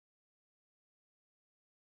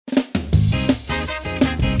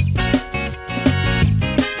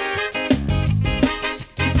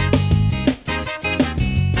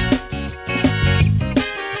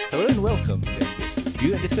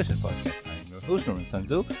discussion podcast. I'm your host, Norman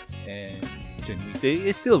Sanzo, and joining me today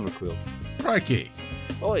is Silver-Quill. Crikey.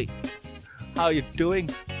 Oi, how you doing?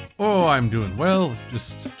 Oh, I'm doing well.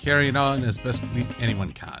 Just carrying on as best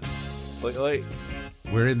anyone can. Oi, oi.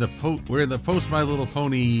 We're in the post My Little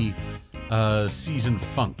Pony season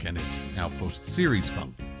funk, and it's now post series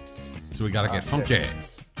funk. So we gotta get funky.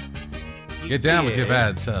 Yes. Get down with your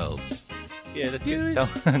bad selves. Yeah, let's get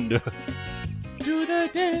down. Do the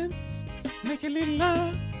dance, make a little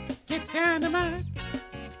love, get dynamite.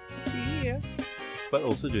 Yeah. But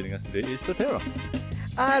also joining us today is Totera.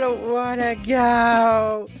 I don't wanna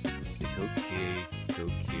go. It's okay. It's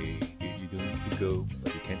okay. You don't need to go,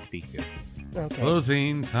 but you can't stay here. Okay.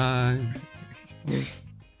 Closing time.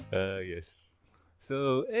 Yes.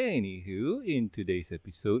 So, anywho, in today's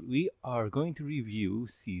episode, we are going to review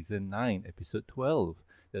Season 9, Episode 12,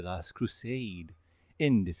 The Last Crusade.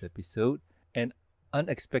 In this episode, an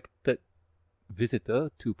unexpected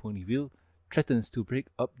visitor to Ponyville threatens to break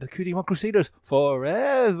up the Cutie Mark Crusaders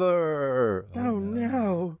forever. Oh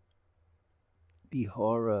no. The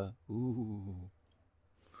horror. Ooh.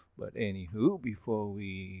 But anywho, before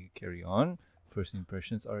we carry on, first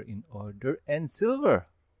impressions are in order. And Silver,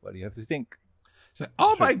 what do you have to think? So,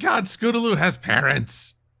 oh my God, Scootaloo has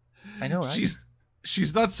parents. I know, right?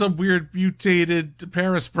 She's not some weird mutated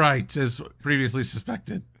parasprite as previously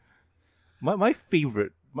suspected. My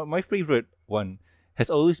favorite one has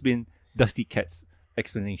always been Dusty Cat's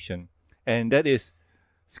explanation, and that is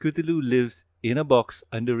Scootaloo lives in a box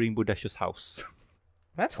under Rainbow Dash's house.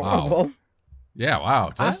 That's horrible. Wow. Yeah, wow,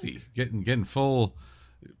 Dusty getting full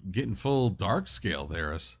dark scale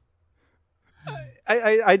there.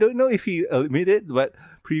 I don't know if he admitted, but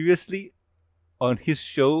previously on his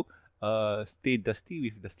show, Stay Dusty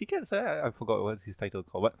with Dusty Cats. I forgot what his title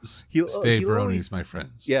called, but Stay he'll bronies, always, my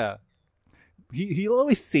friends. Yeah, he'll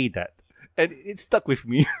always say that, and it stuck with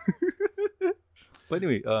me. But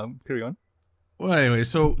anyway, carry on. Well, anyway,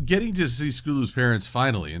 so getting to see Scootaloo's parents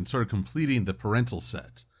finally and sort of completing the parental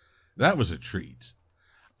set, that was a treat.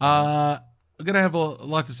 I'm going to have a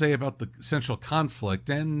lot to say about the central conflict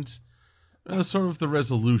and sort of the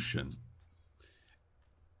resolution.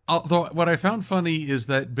 Although what I found funny is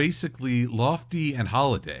that basically Lofty and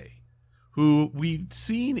Holiday, who we've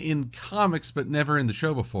seen in comics but never in the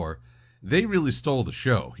show before, they really stole the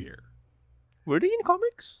show here. Were they in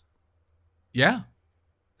comics? Yeah.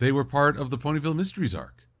 They were part of the Ponyville Mysteries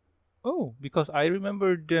arc. Oh, because I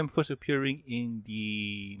remember them first appearing in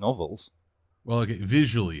the novels. Well, okay,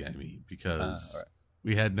 visually, I mean, because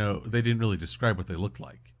they didn't really describe what they looked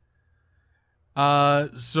like.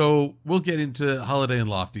 So we'll get into Holiday and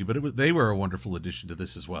Lofty, but they were a wonderful addition to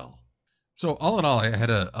this as well. So all in all, I had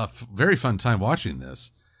a very fun time watching this,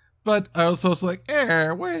 but I was also like,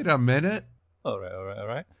 wait a minute. All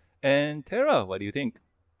right. And Tara, what do you think?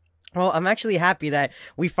 Well, I'm actually happy that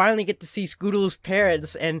we finally get to see Scootaloo's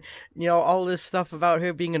parents and, all this stuff about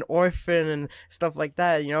her being an orphan and stuff like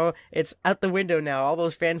that, It's out the window now. All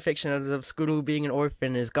those fan fictions of Scootaloo being an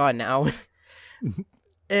orphan is gone now.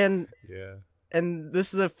 And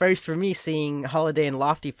this is a first for me seeing Holiday and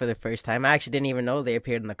Lofty for the first time. I actually didn't even know they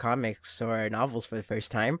appeared in the comics or novels for the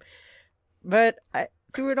first time. But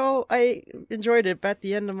through it all, I enjoyed it. But at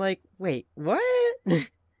the end, I'm like, wait, what?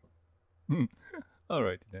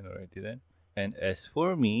 Alrighty then. And as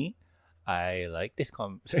for me, I like this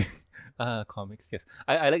comics. Yes,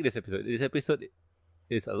 I like this episode. This episode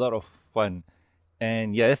is a lot of fun,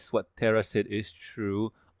 and yes, what Tara said is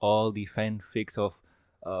true. All the fanfics of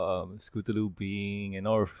Scootaloo being an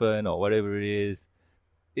orphan or whatever it is,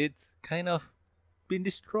 it's kind of been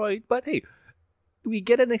destroyed. But hey, we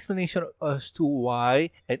get an explanation as to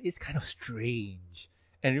why, and it's kind of strange.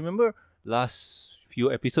 And remember last few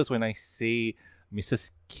episodes when I say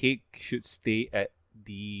Mrs. Cake should stay at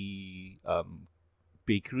the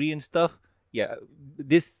bakery and stuff. Yeah,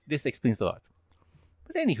 this explains a lot.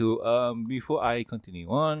 But anywho, before I continue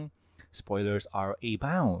on, spoilers are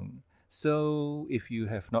abound. So if you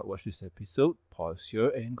have not watched this episode, pause here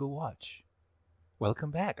and go watch.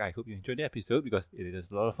 Welcome back. I hope you enjoyed the episode because it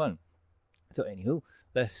is a lot of fun. So anywho,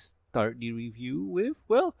 let's start the review with,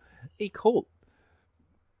 a colt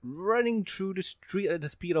running through the street at the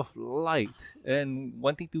speed of light and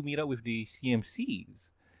wanting to meet up with the CMCs.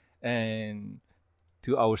 And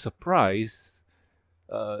to our surprise,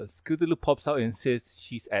 Scootaloo pops out and says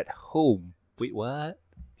she's at home. Wait, what?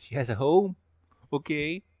 She has a home?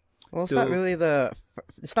 Okay. Well, it's not really the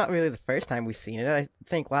first time we've seen it. I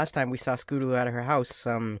think last time we saw Scootaloo out of her house.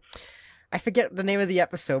 I forget the name of the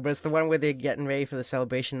episode, but it's the one where they're getting ready for the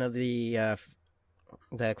celebration of the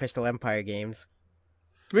Crystal Empire games.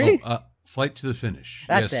 Really? Flight to the Finish.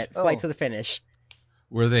 That's it. Flight to the Finish.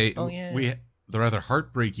 where Oh yeah. the rather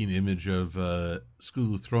heartbreaking image of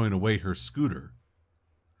Scootaloo throwing away her scooter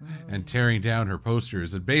and tearing down her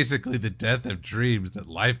posters, and basically the death of dreams that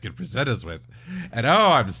life can present us with. And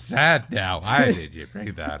oh, I'm sad now. Why did you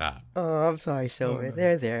bring that up? Oh, I'm sorry, Silver.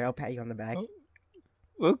 no. There. I'll pat you on the back. Oh.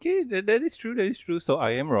 Okay, that is true. That is true. So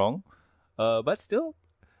I am wrong. But still,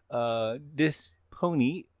 this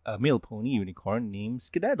pony, a male pony unicorn named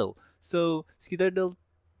Skedaddle. So Skedaddle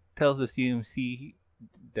tells the CMC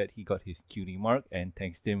that he got his cutie mark and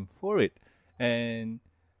thanks him for it. And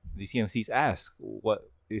the CMCs ask, "What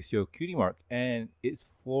is your cutie mark?" And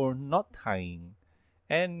it's for knot tying.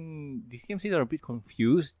 And the CMCs are a bit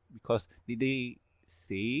confused because did they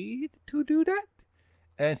say to do that?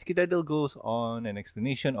 And Skedaddle goes on an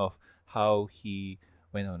explanation of how he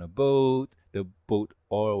went on a boat, the boat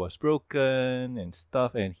oar was broken and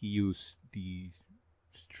stuff, and he used the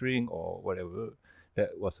string or whatever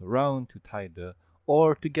that was around to tie the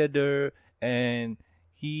oar together, and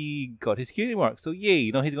he got his cutie mark. So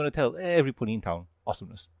yay, he's going to tell every pony in town.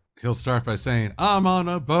 Awesomeness. He'll start by saying, "I'm on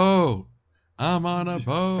a boat. I'm on a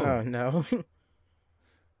boat." Oh no.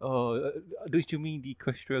 Oh, don't you mean the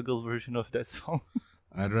Questruggle version of that song?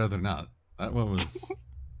 I'd rather not. That one was...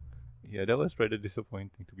 Yeah, that was rather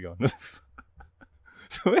disappointing, to be honest.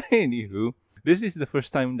 So anywho, this is the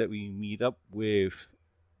first time that we meet up with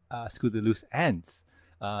Scootaloo's aunts,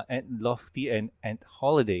 Aunt Lofty and Aunt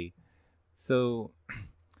Holiday. So,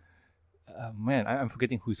 man, I'm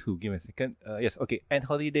forgetting who's who. Give me a second. Yes, okay. Aunt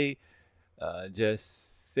Holiday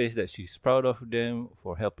just says that she's proud of them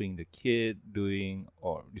for helping the kid doing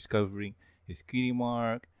or discovering his cutie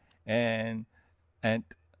mark, and Aunt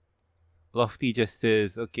Lofty just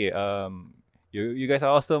says, "Okay, you guys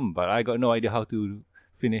are awesome, but I got no idea how to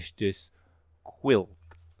finish this quilt.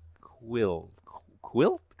 I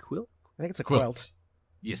think it's a quilt.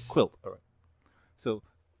 Yes. Quilt. All right. So,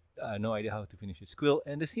 no idea how to finish this quilt,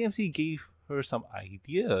 and the CMC gave her some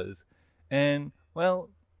ideas, and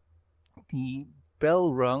well, the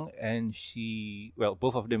bell rung, and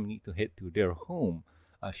both of them need to head to their home.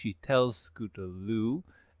 She tells Scootaloo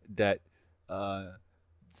that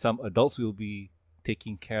some adults will be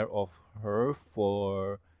taking care of her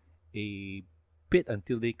for a bit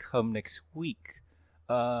until they come next week.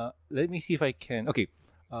 Let me see if I can. Okay.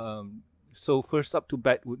 So first up to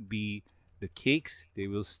bat would be the cakes. They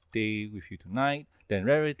will stay with you tonight. Then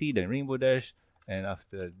Rarity, then Rainbow Dash, and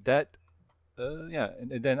after that,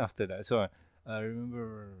 and then after that, so on.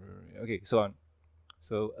 Remember, okay, so on.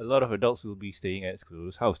 So a lot of adults will be staying at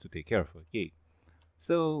Scootaloo's house to take care of her. Yay.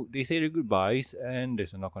 So they say their goodbyes, and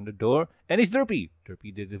there's a knock on the door, and it's Derpy.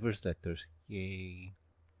 Derpy delivers letters. Yay.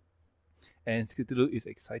 And Scootaloo is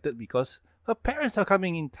excited because her parents are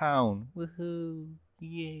coming in town. Woohoo.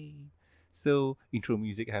 Yay. So intro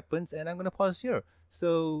music happens, and I'm going to pause here.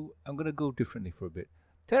 So I'm going to go differently for a bit.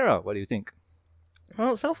 Tara, what do you think?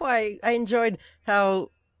 Well, so far I enjoyed how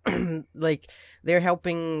like they're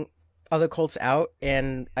helping other cults out,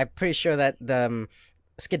 and I'm pretty sure that the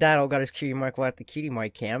Skedaddle got his cutie mark while at the cutie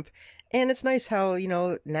mark camp. And it's nice how,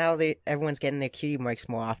 now everyone's getting their cutie marks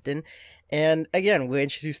more often. And again, we're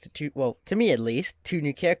introduced to to me at least, two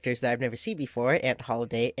new characters that I've never seen before, Aunt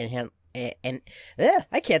Holiday and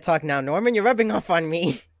I can't talk now, Norman, you're rubbing off on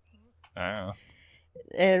me. Oh.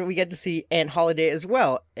 And we get to see Aunt Holiday as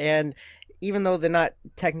well. And even though they're not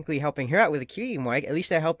technically helping her out with a cutie mark, at least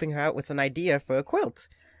they're helping her out with an idea for a quilt.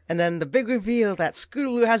 And then the big reveal that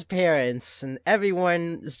Scootaloo has parents, and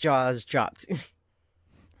everyone's jaws dropped.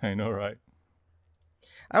 I know, right?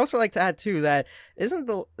 I also like to add too that isn't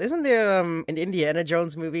there an Indiana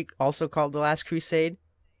Jones movie also called The Last Crusade?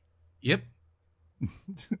 Yep.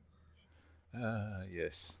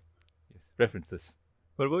 Yes. References.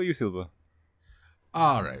 What about you, Silva?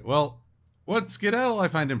 All right. Well, what Skedaddle, I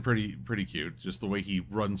find him pretty cute. Just the way he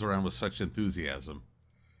runs around with such enthusiasm.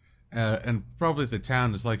 And probably the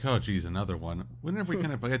town is like, oh, geez, another one. Whenever we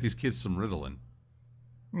kind of get these kids some Ritalin.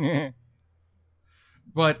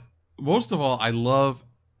 But most of all, I love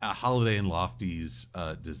Holiday and Lofty's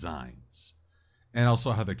designs. And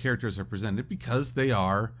also how their characters are presented because they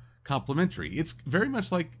are complementary. It's very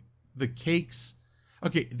much like the cakes.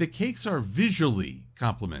 Okay, the cakes are visually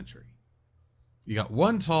complementary. You got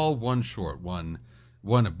one tall, one short, one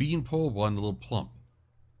a beanpole, one a little plump.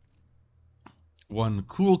 One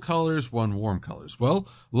cool colors, one warm colors. Well,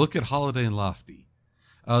 look at Holiday and Lofty.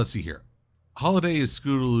 Let's see here. Holiday is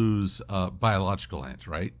Scootaloo's biological aunt,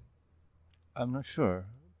 right? I'm not sure,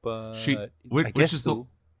 but which guess is so.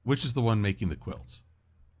 which is the one making the quilts?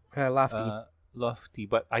 Lofty. Lofty,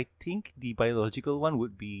 but I think the biological one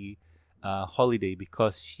would be Holiday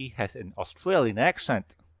because she has an Australian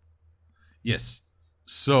accent. Yes.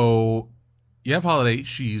 So you have Holiday.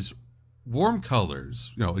 She's warm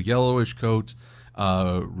colors, a yellowish coat,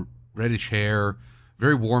 reddish hair,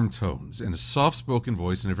 very warm tones, and a soft-spoken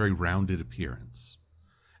voice and a very rounded appearance.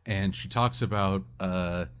 And she talks about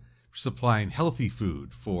supplying healthy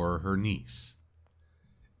food for her niece.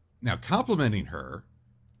 Now, complimenting her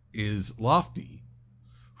is Lofty,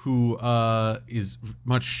 who is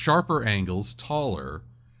much sharper angles, taller,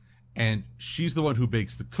 and she's the one who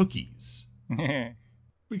bakes the cookies.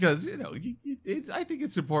 Because, I think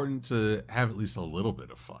it's important to have at least a little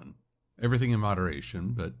bit of fun. Everything in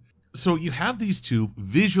moderation. But so you have these two.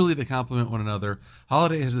 Visually, they complement one another.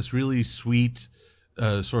 Holiday has this really sweet,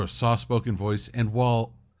 sort of soft-spoken voice. And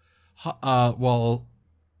while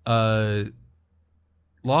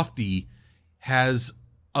Lofty has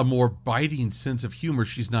a more biting sense of humor,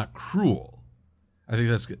 she's not cruel. I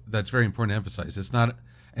think that's very important to emphasize. It's not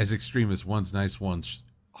as extreme as one's nice, one's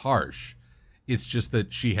harsh. It's just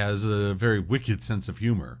that she has a very wicked sense of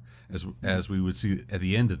humor, as we would see at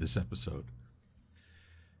the end of this episode.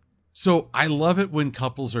 So I love it when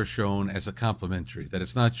couples are shown as a complementary, that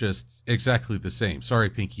it's not just exactly the same. Sorry,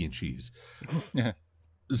 Pinky and Cheese.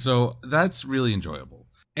 So that's really enjoyable.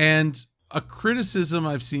 And a criticism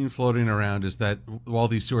I've seen floating around is that while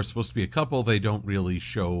these two are supposed to be a couple, they don't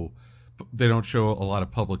show a lot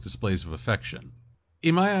of public displays of affection.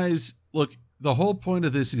 In my eyes, look, the whole point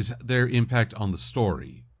of this is their impact on the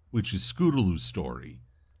story, which is Scootaloo's story.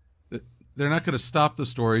 They're not going to stop the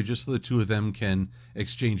story just so the two of them can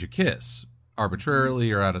exchange a kiss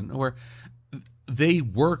arbitrarily or out of nowhere. They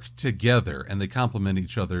work together and they complement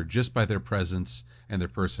each other just by their presence and their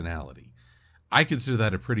personality. I consider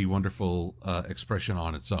that a pretty wonderful expression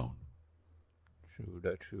on its own. True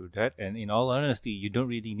that. And in all honesty, you don't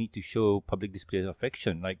really need to show public display of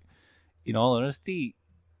affection. Like, in all honesty,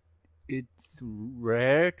 it's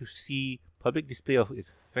rare to see public display of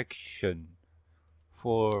affection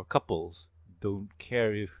for couples. Don't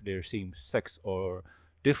care if they're same sex or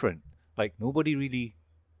different. Like, nobody really,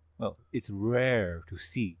 it's rare to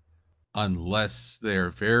see. Unless they're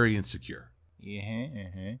very insecure.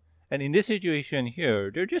 Yeah. And in this situation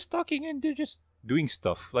here, they're just talking and they're just doing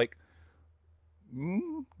stuff. Like,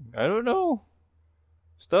 I don't know.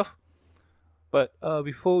 Stuff. But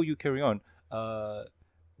before you carry on,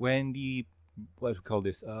 when the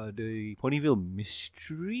the Ponyville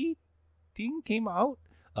mystery thing came out,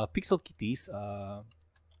 Pixel Kitties, a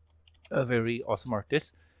very awesome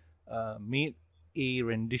artist, made a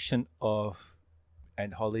rendition of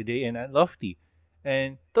Aunt Holiday and Aunt Lofty,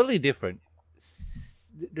 and totally different.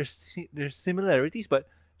 There's similarities, but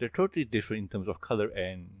they're totally different in terms of color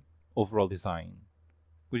and overall design.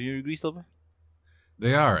 Would you agree, Silver?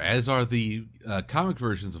 They are, as are the comic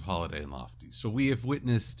versions of Holiday and Lofty. So we have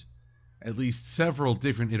witnessed at least several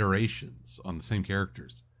different iterations on the same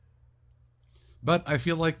characters. But I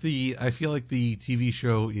feel like the TV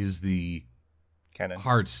show is the canon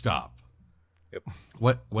hard stop. Yep.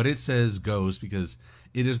 What it says goes, because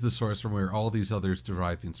it is the source from where all these others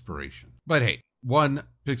derive inspiration. But hey, one,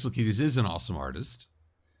 Pixel Kitties is an awesome artist.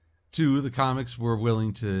 Two, the comics were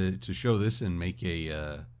willing to show this and make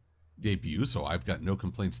a debut, so I've got no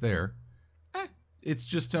complaints there. It's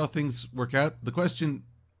just how things work out. The question,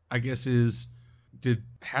 I guess, is, did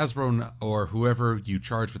Hasbro or whoever you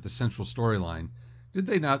charge with the central storyline, did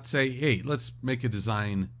they not say, hey, let's make a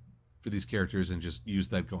design for these characters and just use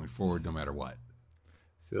that going forward no matter what?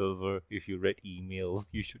 Silver, if you read emails,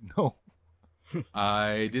 you should know.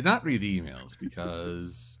 I did not read the emails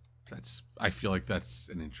because I feel like that's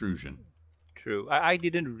an intrusion. True. I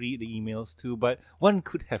didn't read the emails too, but one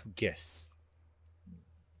could have guessed.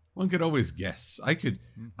 One could always guess. I could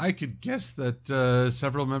guess that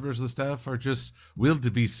several members of the staff are just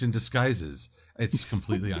wildebeests in disguises. It's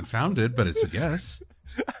completely unfounded, but it's a guess.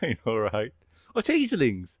 I know, right? Or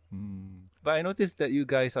changelings. But I noticed that you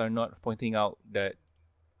guys are not pointing out that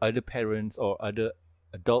other parents or other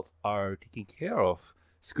adults are taking care of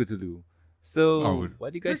Scootaloo. So,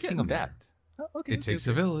 what do you guys think of that? Oh, okay, it takes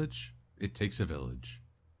a village. It takes a village.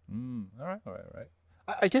 All right.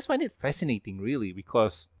 I just find it fascinating, really,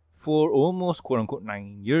 because for almost, quote-unquote,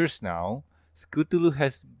 9 years now, Scootaloo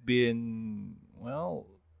has been,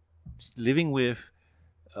 living with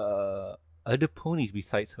other ponies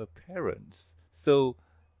besides her parents. So,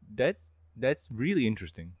 that's really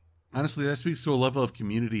interesting. Honestly, that speaks to a level of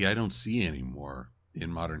community I don't see anymore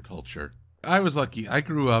in modern culture. I was lucky. I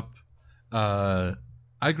grew up in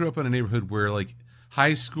a neighborhood where, like,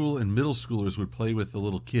 high school and middle schoolers would play with the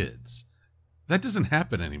little kids. That doesn't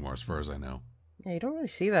happen anymore, as far as I know. Yeah, you don't really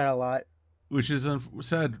see that a lot. Which is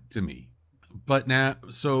sad to me. But now,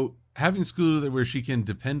 so having school where she can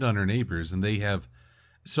depend on her neighbors and they have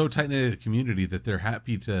so tight knit a community that they're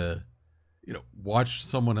happy to, watch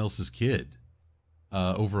someone else's kid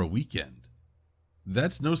over a weekend.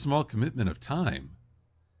 That's no small commitment of time.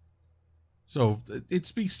 So it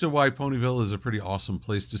speaks to why Ponyville is a pretty awesome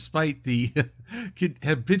place, despite the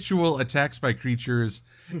habitual attacks by creatures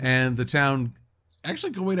and the town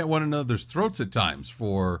actually going at one another's throats at times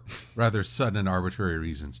for rather sudden and arbitrary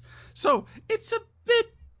reasons. So it's a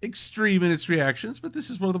bit extreme in its reactions, but this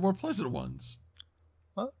is one of the more pleasant ones.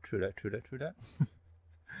 Well, true that.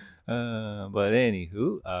 But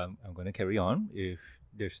anywho, I'm going to carry on if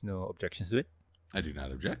there's no objections to it. I do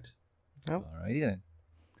not object. Oh. Alrighty then.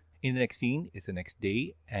 In the next scene, it's the next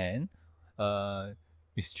day, and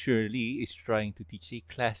Miss Shirley is trying to teach a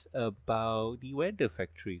class about the weather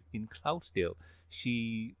factory in Cloudsdale.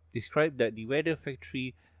 She described that the weather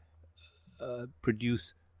factory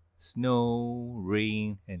produced snow,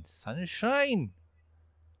 rain, and sunshine.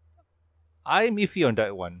 I'm iffy on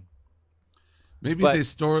that one. Maybe they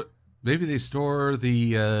store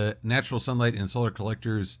the natural sunlight in solar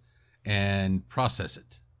collectors and process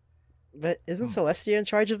it. But isn't Celestia in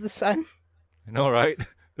charge of the sun? I know, right?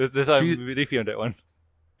 This I'm iffy on that one.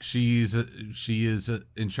 She is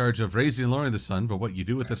in charge of raising and lowering the sun, but what you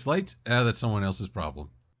do with its light, that's someone else's problem.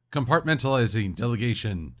 Compartmentalizing,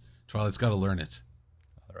 delegation. Twilight's got to learn it.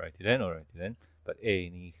 Alrighty then. But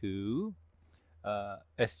anywho,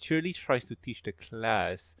 as Shirley tries to teach the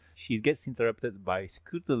class, she gets interrupted by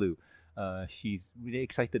Scootaloo. She's really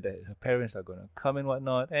excited that her parents are gonna come and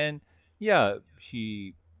whatnot, and yeah,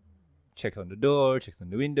 she checks on the door, checks on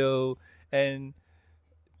the window, and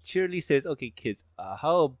Shirley says, "Okay, kids,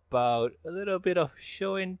 how about a little bit of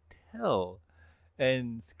show and tell?"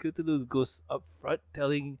 And Scootaloo goes up front,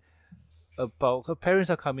 telling about her parents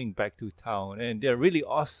are coming back to town, and they're really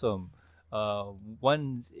awesome.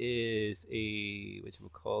 One is a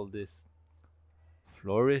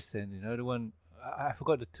florist, and another one I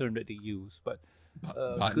forgot the term that they use, but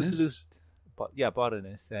botanist.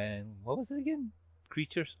 Botanist, and what was it again?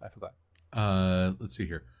 Creatures? I forgot. Let's see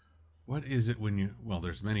here. What is it when you? Well,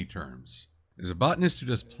 there's many terms. There's a botanist who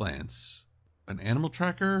does plants. An animal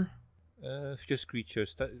tracker. Just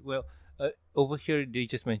creatures. Over here they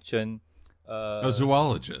just mentioned a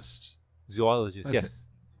zoologist. Zoologist. That's yes,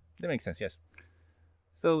 that makes sense. Yes.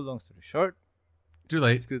 So long story short. Too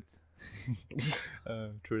late. True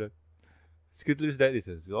that. Scootaloo's dad is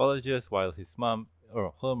a zoologist, while his mom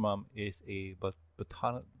or her mom is a botanist.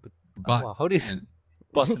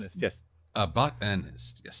 Yes. A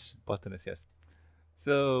botanist. Yes. Botanist. Yes.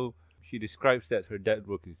 So she describes that her dad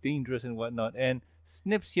work is dangerous and whatnot, and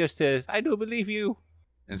Snips here says, "I don't believe you."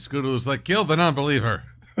 And Scootaloo's like, "Kill the non-believer."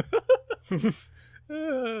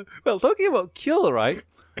 Well, talking about kill, right?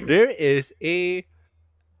 There is a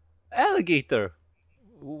alligator.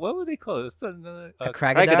 What would they call it? It's a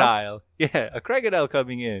crocodile. Yeah, a crocodile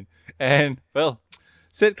coming in. And, well,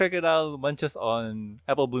 said crocodile munches on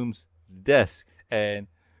Apple Bloom's desk. And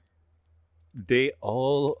they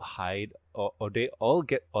all hide, or they all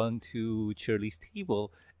get onto Shirley's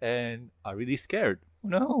table and are really scared. Oh,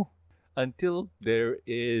 no. Until there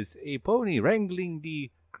is a pony wrangling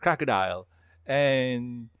the crocodile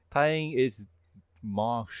and tying its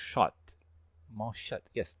maw shut.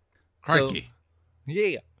 Yes. Crikey.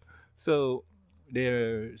 Yeah. So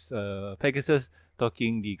there's Pegasus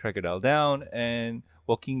talking the crocodile down and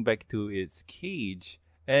walking back to its cage.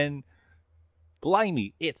 And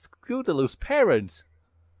blimey, it's Scootaloo's parents.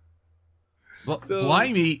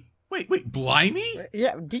 Blimey. Wait, blimey?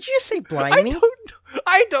 Yeah, did you say blimey?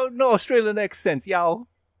 I don't know Australian accents, y'all.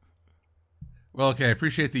 Well, okay, I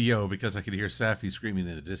appreciate the yo because I could hear Safi screaming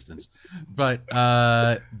in the distance. But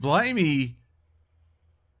blimey,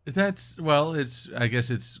 I guess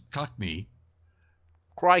it's Cockney.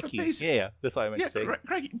 Crikey. Yeah, that's what I meant to say.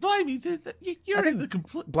 Crikey. Blimey, you're in the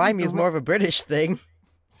complete... Blimey is more of a British thing.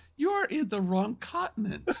 You're in the wrong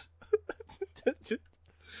continent.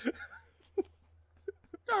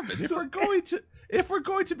 Garvin, if we're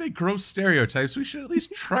going to make gross stereotypes, we should at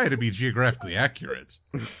least try to be geographically accurate.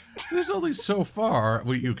 There's only so far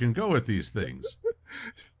you can go with these things.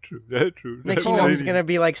 True. Next you know he's going to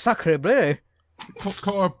be like, sacre bleu.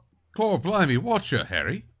 Poor blimey, watch ya,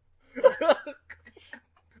 Harry.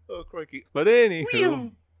 Oh, crikey. But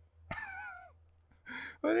anywho,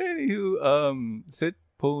 said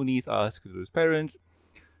ponies ask his parents.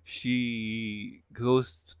 She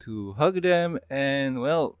goes to hug them, and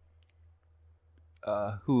well,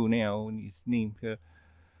 who now? His name here?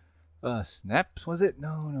 Snaps, was it?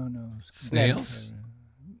 No. Snails?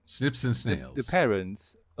 Snips and snails. The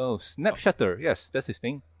parents. Oh, Snapshutter. Yes, that's his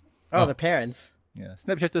name. Oh, the parents. Yeah,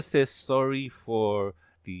 Snapshutter says sorry for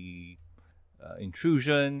the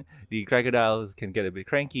intrusion. The crocodiles can get a bit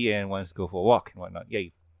cranky and wants to go for a walk and whatnot.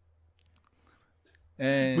 Yay!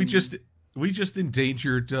 And We just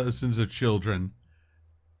endangered dozens of children,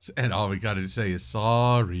 and all we got to say is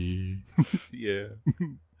sorry. yeah.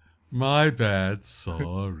 My bad,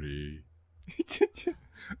 sorry.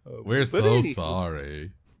 We're But so anywho-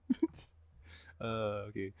 sorry.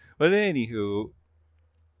 Okay. But anywho,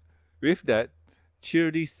 with that,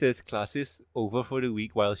 Shirley says class is over for the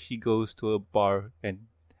week while she goes to a bar and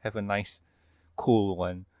have a nice, cool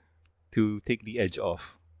one to take the edge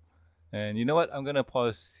off. And you know what? I'm gonna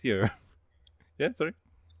pause here. Yeah, sorry.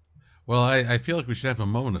 Well, I feel like we should have a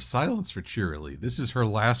moment of silence for Cheerilee. This is her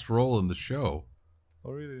last role in the show.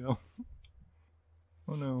 Oh really? No.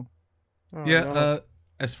 Oh no. Oh, Yeah, no.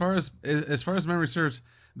 as far as memory serves,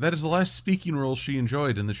 that is the last speaking role she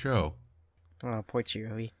enjoyed in the show. Oh, poor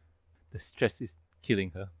Cheerilee. The stress is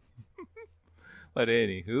killing her. But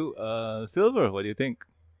anywho, Silver, what do you think?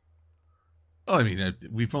 Well, I mean,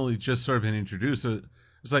 we've only just sort of been introduced. So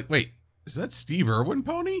it's like, wait, is that Steve Irwin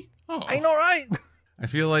Pony? Oh, I know, right? I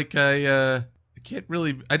feel like I can't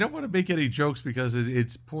really. I don't want to make any jokes because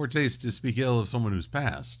it's poor taste to speak ill of someone who's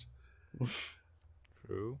passed.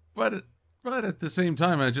 True. But at the same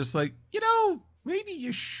time, I just like, maybe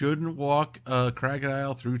you shouldn't walk a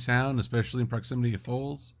crocodile through town, especially in proximity of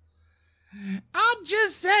foals. I'm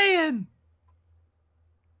just saying.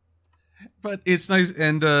 But it's nice,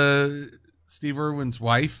 and Steve Irwin's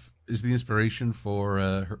wife is the inspiration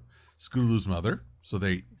for Scootaloo's mother. So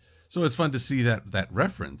it's fun to see that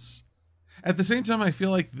reference. At the same time, I feel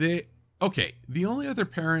like the only other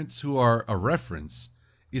parents who are a reference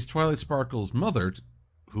is Twilight Sparkle's mother,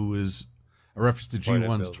 who is a reference to Twilight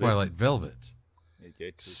G1's Velvet. Twilight Velvet.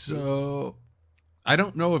 Okay, true. So I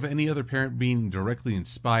don't know of any other parent being directly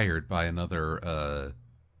inspired by another,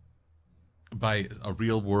 by a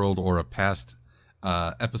real world or a past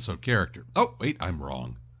episode character. Oh, wait, I'm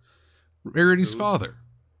wrong. Rarity's Who? father.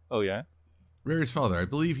 Oh yeah, Rarity's father. I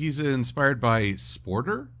believe he's inspired by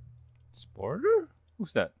Sporter. Sporter?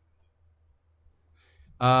 Who's that?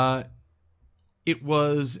 It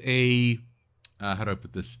was a how do I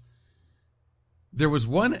put this? There was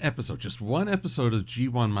just one episode of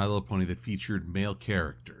G1 My Little Pony that featured male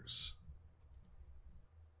characters.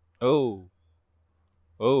 Oh.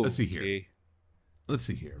 Oh. Let's see here. Okay. Let's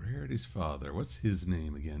see here. Rarity's father. What's his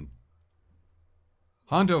name again?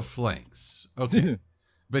 Hondo Flanks. Okay.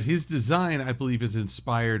 But his design, I believe, is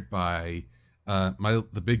inspired by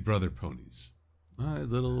the Big Brother ponies. My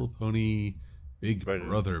Little Pony, Big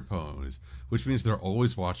Brother ponies. Which means they're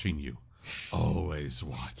always watching you. Always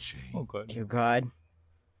watching. Oh god. Dear God.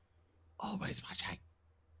 Always watching.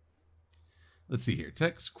 Let's see here.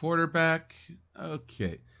 Text quarterback.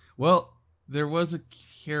 Okay. Well, there was a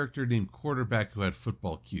character named Quarterback who had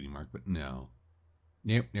football cutie mark, but no.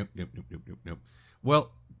 Nope.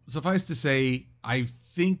 Well, suffice to say, I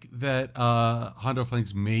think that Hondo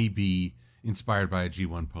Flanks may be inspired by a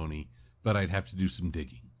G1 pony, but I'd have to do some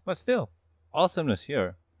digging. But still, awesomeness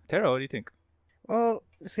here. Tara, what do you think? Well,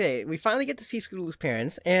 say we finally get to see Scootaloo's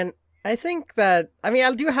parents, and I think that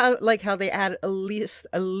I do like how they add at least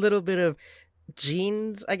a little bit of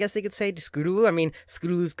genes, I guess they could say, to Scootaloo. I mean,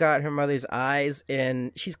 Scootaloo's got her mother's eyes,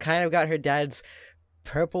 and she's kind of got her dad's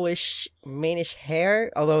purplish manish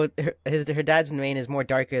hair, although her dad's mane is more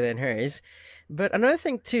darker than hers. But another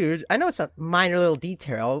thing too, I know it's a minor little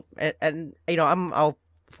detail, and I'm all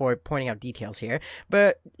for pointing out details here,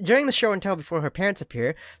 but during the show and tell before her parents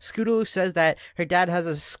appear, Scootaloo says that her dad has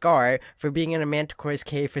a scar for being in a manticore's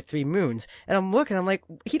cave for 3 moons, and I'm like,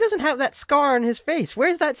 he doesn't have that scar on his face.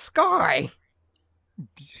 Where's that scar?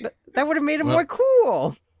 That would have made him more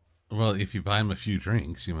cool. Well, if you buy him a few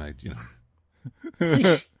drinks, you might,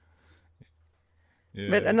 Yeah.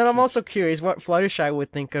 But and then I'm also curious what Fluttershy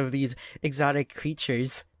would think of these exotic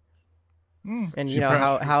creatures. And She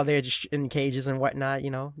how they're just in cages and whatnot,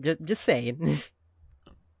 just saying.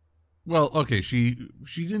 Well, okay, she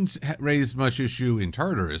didn't raise much issue in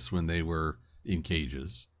Tartarus when they were in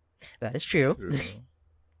cages. That is true. True.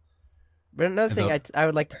 But another thing I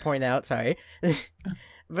would like to point out, sorry. But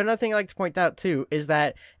another thing I'd like to point out too is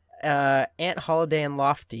that Aunt Holiday and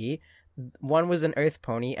Lofty, one was an Earth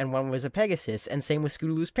pony and one was a Pegasus, and same with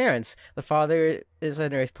Scootaloo's parents. The father is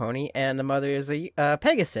an Earth pony and the mother is a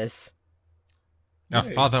Pegasus. Your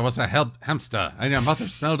father was a hamster, and your mother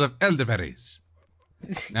smelled of elderberries.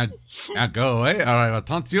 Now go away, or I will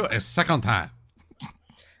taunt you a second time.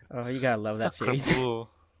 Oh, you gotta love that series. Cool.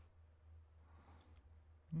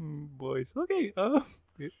 Boys. Okay.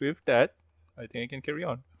 With that, I think I can carry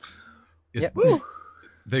on. Yes. Yep.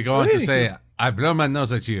 They go on to say, I blow my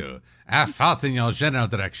nose at you. I fart in your general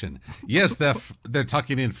direction. Yes, they're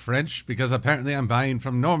talking in French because apparently I'm buying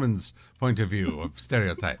from Norman's point of view of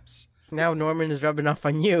stereotypes. Now Norman is rubbing off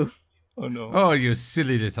on you. Oh no. Oh, you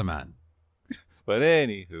silly little man. But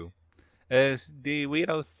anywho, as they wait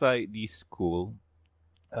outside the school,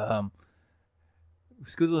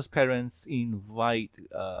 Scoodle's parents invite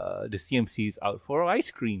the CMCs out for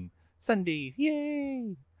ice cream. Sundays,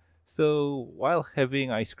 yay! So while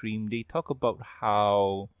having ice cream, they talk about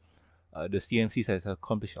how the CMCs has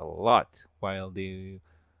accomplished a lot while they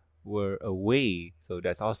were away. So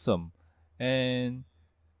that's awesome. And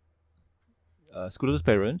Scoodle's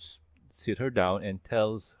parents sit her down and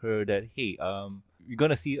tells her that, hey, you're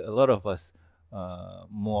gonna see a lot of us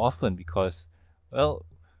more often because, well,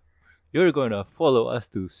 you're gonna follow us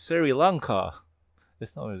to Sri Lanka.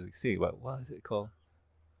 That's not what I say, but what is it called?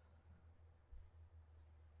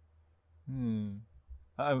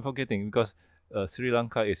 I'm forgetting because Sri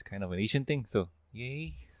Lanka is kind of an Asian thing, so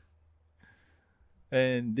yay.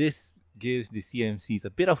 And this gives the CMCs a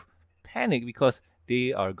bit of panic because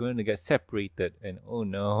they are going to get separated, and oh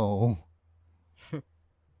no.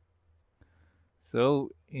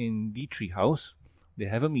 So in the treehouse, they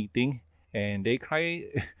have a meeting and they cry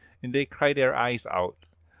and they cry their eyes out,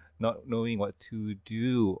 not knowing what to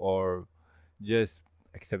do or just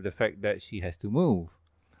accept the fact that she has to move.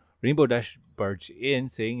 Rainbow Dash barged in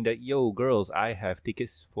saying that, yo, girls, I have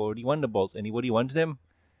tickets for the Wonderballs. Anybody wants them?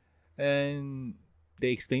 And they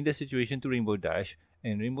explain the situation to Rainbow Dash,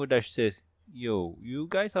 and Rainbow Dash says, yo, you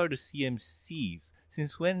guys are the CMCs.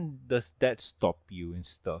 Since when does that stop you and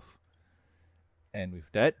stuff? And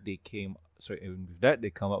with that, they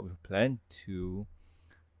come up with a plan to,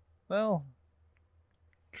 well,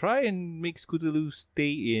 try and make Scootaloo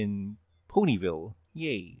stay in Ponyville.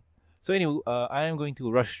 Yay. So anyway, I am going to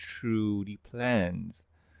rush through the plans.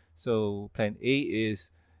 So plan A is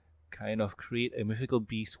kind of create a mythical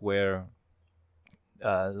beast where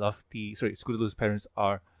Scootaloo's parents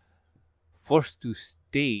are forced to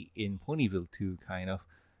stay in Ponyville to kind of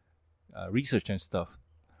research and stuff.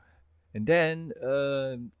 And then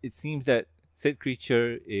it seems that said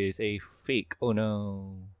creature is a fake. Oh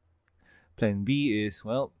no. Plan B is,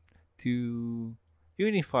 well, to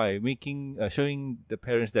unify, showing the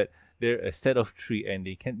parents that they're a set of three and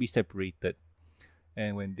they can't be separated.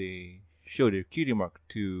 And when they show their cutie mark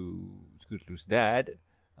to Scootaloo's dad,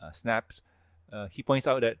 Snaps, he points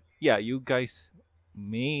out that, yeah, you guys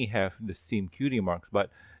may have the same cutie marks, but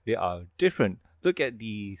they are different. Look at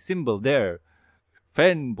the symbol there.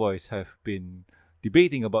 Fanboys have been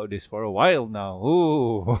debating about this for a while now.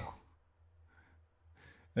 Ooh.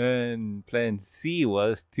 And plan C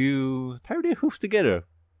was to tie their hoofs together.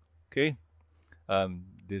 Okay.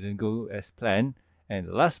 Didn't go as planned. And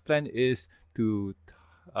the last plan is to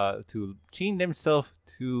chain themselves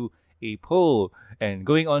to a pole and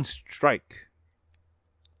going on strike.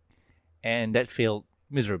 And that failed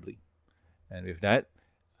miserably. And with that,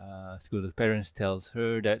 Scootaloo's parents tells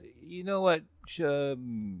her that, you know what,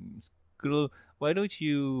 Scootaloo, why don't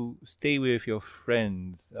you stay with your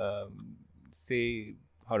friends? Stay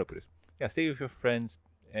with your friends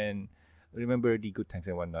and remember the good times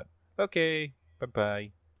and whatnot. Okay,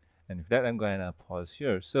 bye-bye. And with that, I'm going to pause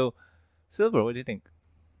here. So, Silver, what do you think?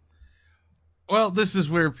 Well, this is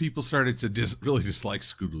where people started to really dislike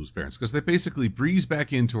Scootaloo's parents because they basically breeze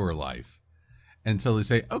back into her life until they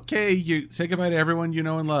say, okay, you say goodbye to everyone you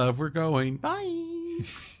know and love. We're going. Bye.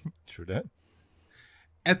 True that.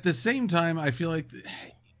 At the same time, I feel like,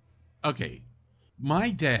 okay,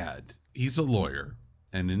 my dad, he's a lawyer.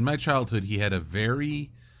 And in my childhood, he had a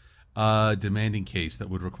very demanding case that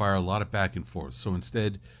would require a lot of back and forth. So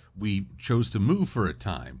instead, we chose to move for a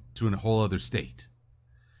time to a whole other state.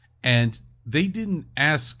 And they didn't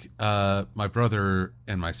ask my brother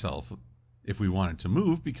and myself if we wanted to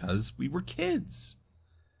move because we were kids.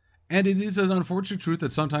 And it is an unfortunate truth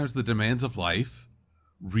that sometimes the demands of life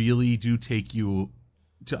really do take you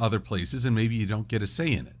to other places and maybe you don't get a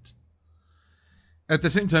say in it. At the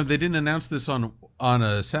same time, they didn't announce this on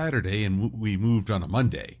a Saturday and we moved on a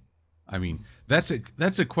Monday. I mean, that's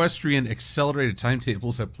equestrian accelerated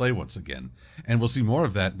timetables at play once again. And we'll see more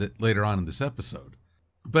of that later on in this episode.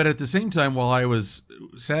 But at the same time, while I was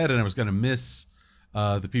sad and I was going to miss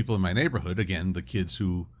the people in my neighborhood, again, the kids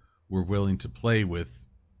who were willing to play with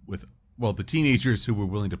the teenagers who were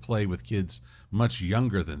willing to play with kids much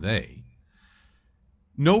younger than they,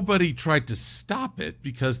 nobody tried to stop it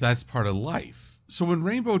because that's part of life. So when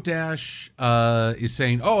Rainbow Dash is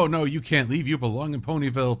saying, oh, no, you can't leave, you belong in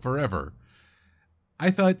Ponyville forever,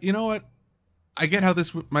 I thought, you know what? I get how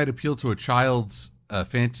this might appeal to a child's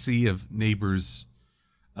fantasy of neighbors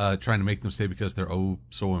trying to make them stay because they're oh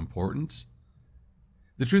so important.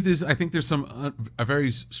 The truth is, I think there's a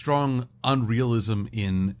very strong unrealism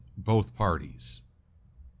in both parties.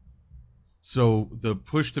 So the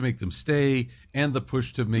push to make them stay and the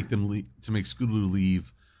push to make them to make Scootaloo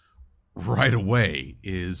leave right away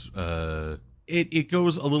is it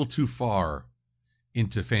goes a little too far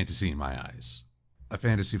into fantasy in my eyes. A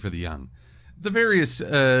fantasy for the young. The various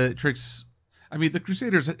tricks. I mean, the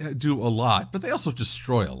Crusaders do a lot, but they also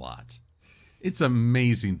destroy a lot. It's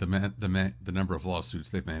amazing the number of lawsuits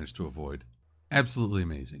they've managed to avoid. Absolutely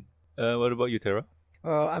amazing. What about you, Tara?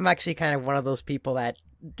 Well, I'm actually kind of one of those people that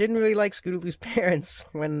didn't really like Scootaloo's parents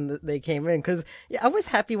when they came in, because I was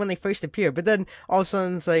happy when they first appeared, but then all of a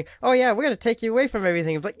sudden it's like, oh yeah, we're going to take you away from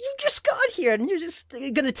everything. It's like, you just got here and you're just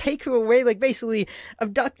going to take her away, like basically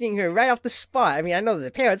abducting her right off the spot. I mean, I know they're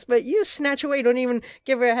the parents, but you just snatch away, don't even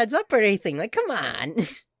give her a heads up or anything. Like, come on.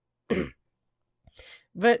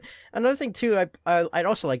 But another thing too, I'd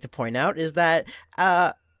also like to point out is that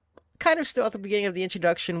kind of still at the beginning of the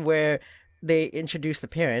introduction where they introduce the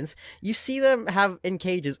parents, you see them have in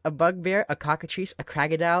cages a bugbear, a cockatrice, a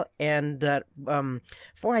crocodile, and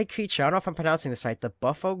four-eyed creature. I don't know if I'm pronouncing this right. The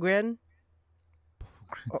buffogrin.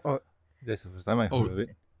 That's the first time I heard of it.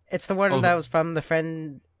 It's the one that was from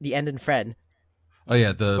the End and Friend. Oh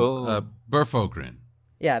yeah, the Burfogrin.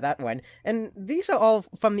 Yeah, that one. And these are all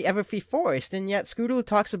from the Everfree Forest, and yet Scootaloo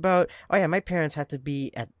talks about, oh yeah, my parents had to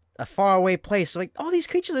be at a faraway place. So, like, all these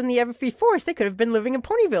creatures in the Everfree Forest, they could have been living in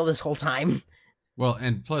Ponyville this whole time. Well,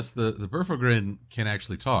 and plus the Burfogrin can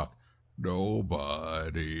actually talk.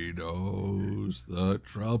 Nobody knows the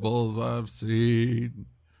troubles I've seen.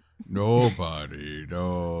 Nobody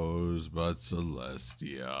knows but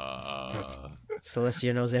Celestia.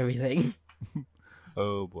 Celestia knows everything.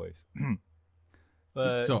 Oh, boys.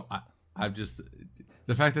 But so I've just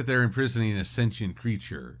the fact that they're imprisoning a sentient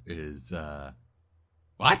creature is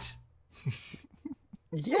what?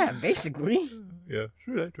 Yeah, basically. Yeah,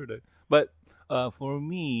 true that. But for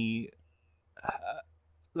me,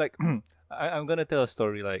 like I'm gonna tell a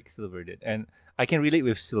story like Silver did, and I can relate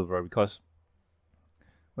with Silver because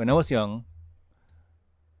when I was young,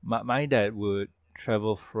 my dad would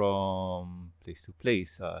travel from place to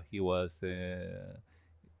place. He was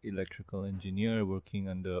electrical engineer working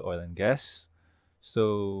under oil and gas,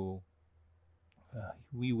 so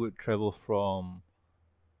we would travel from,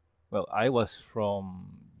 well, I was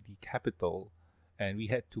from the capital and we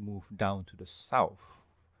had to move down to the south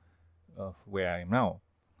of where I am now,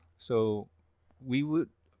 so we would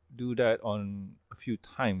do that on a few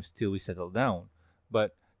times till we settled down.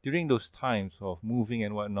 But during those times of moving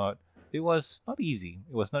and whatnot, it was not easy.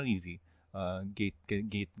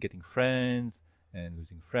 Getting friends and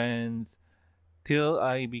losing friends, till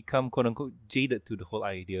I become quote unquote jaded to the whole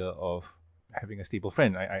idea of having a stable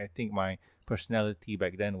friend. I think my personality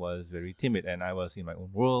back then was very timid and I was in my own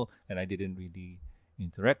world and I didn't really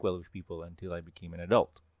interact well with people until I became an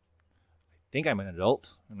adult. I think I'm an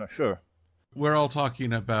adult, I'm not sure. We're all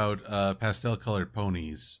talking about pastel colored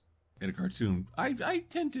ponies in a cartoon. I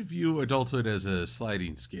tend to view adulthood as a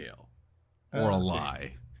sliding scale or a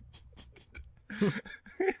lie.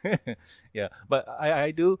 Yeah, but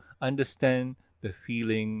I do understand the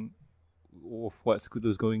feeling of what Scootaloo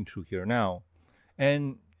is going through here now.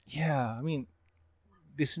 And yeah, I mean,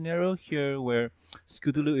 this scenario here where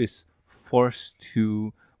Scootaloo is forced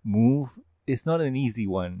to move is not an easy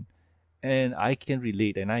one. And I can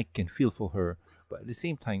relate and I can feel for her. But at the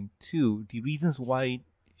same time, too, the reasons why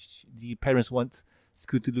the parents want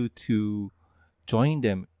Scootaloo to join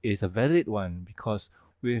them is a valid one, because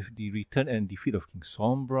with the return and defeat of King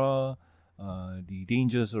Sombra, the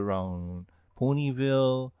dangers around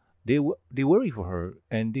Ponyville, they worry for her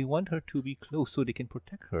and they want her to be close so they can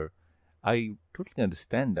protect her. I totally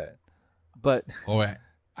understand that, but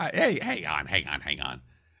hey, hang on.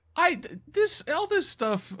 All this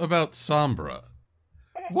stuff about Sombra.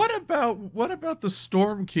 What about the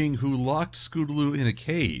Storm King who locked Scootaloo in a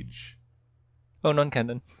cage? Oh,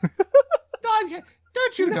 non-canon.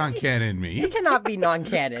 Don't you non-canon me? It cannot be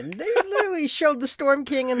non-canon. They literally showed the Storm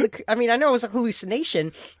King and I mean, I know it was a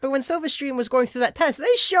hallucination, but when Silverstream was going through that test,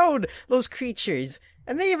 they showed those creatures.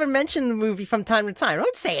 And they even mentioned the movie from time to time.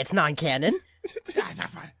 Don't say it's non-canon.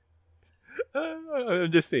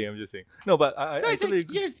 I'm just saying. No, but I totally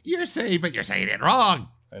agree. You're saying it wrong.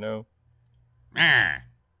 I know. I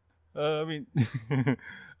mean,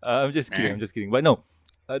 I'm just kidding. But no,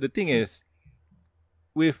 the thing is,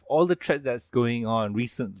 with all the threat that's going on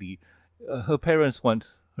recently, her parents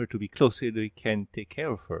want her to be close so they can take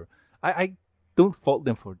care of her. I don't fault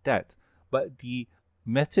them for that, but the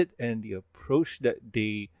method and the approach that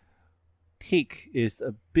they take is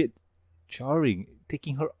a bit jarring,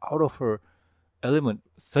 taking her out of her element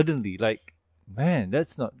suddenly. Like, man,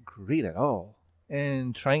 that's not great at all.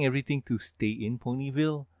 And trying everything to stay in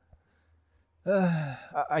Ponyville,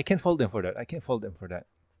 I can't fault them for that.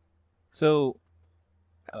 So,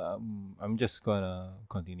 I'm just gonna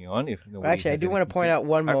continue on. If nobody Actually, I has do want to anything point say. out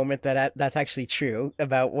one moment that's actually true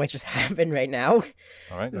about what just happened right now.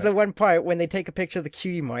 All right. This is the one part when they take a picture of the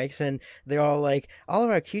cutie marks and they're all like, all of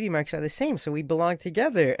our cutie marks are the same, so we belong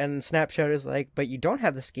together. And Snapshot is like, but you don't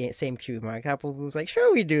have the same cutie mark. Apple was like,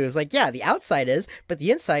 sure we do. It's like, yeah, the outside is, but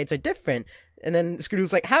the insides are different. And then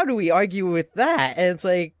Scooter's like, how do we argue with that? And it's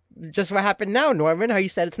like, just what happened now, Norman, how you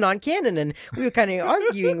said it's non-canon, and we were kind of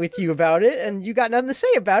arguing with you about it, and you got nothing to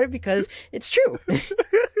say about it because it's true.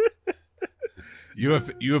 You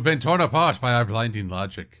have been torn apart by our blinding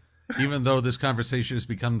logic, even though this conversation has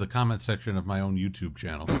become the comment section of my own YouTube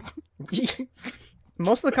channel.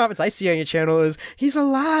 Most of the comments I see on your channel is, he's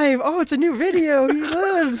alive! Oh, it's a new video! He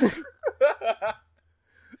lives!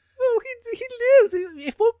 Oh, he lives!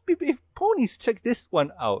 If ponies check this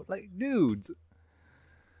one out, like, dudes.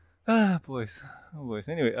 Boys.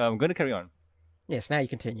 Anyway, I'm gonna carry on. Yes, now you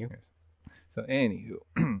continue. Yes. So, anywho,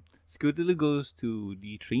 Scootaloo goes to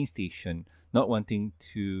the train station, not wanting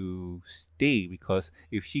to stay because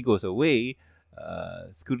if she goes away,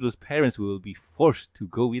 Scootaloo's parents will be forced to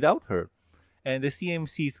go without her. And the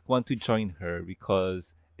CMCs want to join her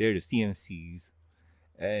because they're the CMCs.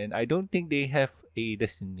 And I don't think they have a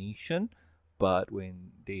destination, but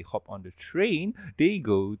when they hop on the train, they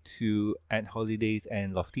go to Aunt Holiday's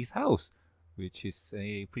and Lofty's house, which is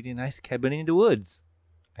a pretty nice cabin in the woods.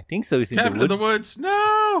 I think so. It's in Cabin the woods. in the woods.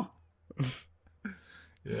 No!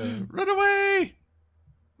 Yeah. Run away!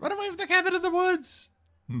 Run away from the cabin in the woods!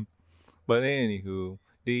 But anywho,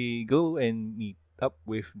 they go and meet up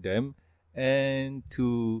with them, and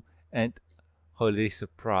to Aunt Holiday's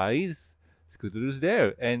surprise, Scootaloo's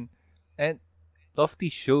there, and Lofty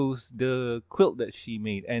shows the quilt that she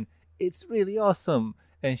made, and it's really awesome.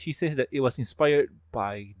 And she says that it was inspired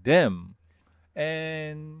by them.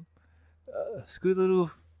 And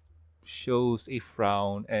Scootaloo shows a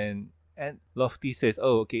frown, and Lofty says,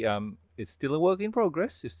 "Oh, okay. It's still a work in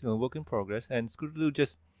progress. And Scootaloo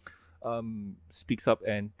just speaks up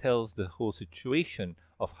and tells the whole situation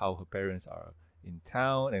of how her parents are in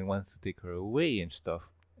town and wants to take her away and stuff.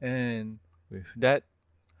 And with that,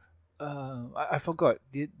 I forgot.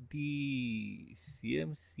 Did the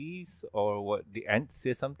CMCs or what the aunt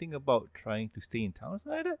say something about trying to stay in town or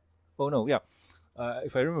something like that? Oh no, yeah.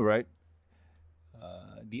 If I remember right,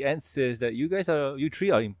 the aunt says that you three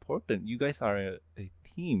are important. You guys are a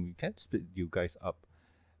team. You can't split you guys up.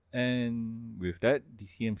 And with that, the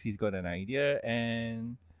CMC's got an idea,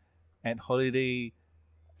 and Aunt Holiday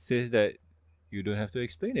says that you don't have to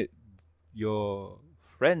explain it. Your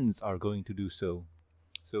friends are going to do so.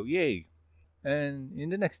 So yay. And in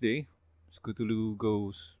the next day, Scootaloo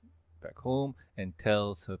goes back home and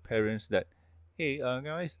tells her parents that, hey,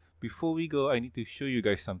 guys, before we go, I need to show you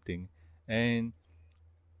guys something. And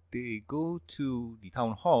they go to the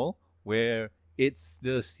town hall where it's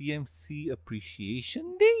the CMC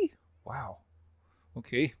Appreciation Day. Wow.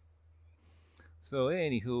 Okay. So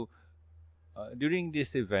anywho, during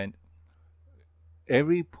this event,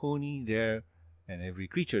 every pony there and every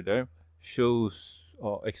creature there shows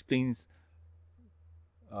or explains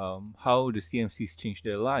how the CMCs changed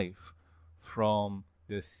their life from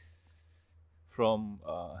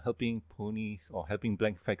helping ponies or helping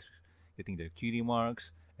blank facts getting their cutie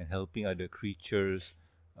marks and helping other creatures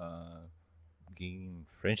gain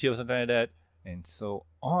friendship or something like that, and so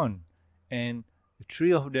on. And the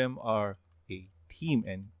three of them are a team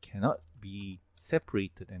and cannot be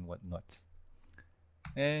separated and whatnot.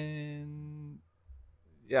 And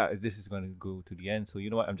yeah, this is going to go to the end, so you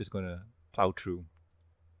know what, I'm just going to plow through.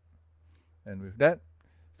 And with that,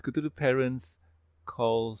 Scootaloo parents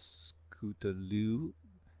calls Scootaloo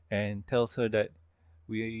and tells her that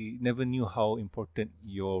we never knew how important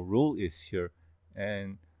your role is here,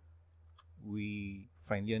 and we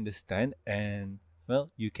finally understand, and well,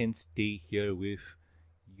 you can stay here with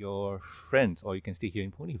your friends or you can stay here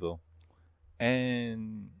in Ponyville.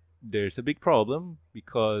 And there's a big problem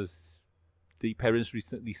because the parents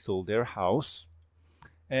recently sold their house,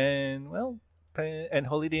 and well, and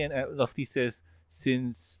Holiday and Lofty says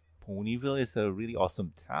since Ponyville is a really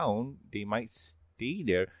awesome town, they might stay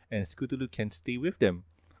there and Scootaloo can stay with them.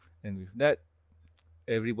 And with that,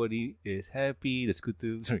 everybody is happy. The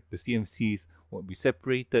CMCs won't be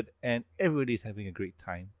separated, and everybody is having a great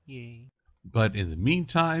time. Yay! But in the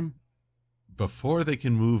meantime, before they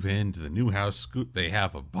can move into the new house, they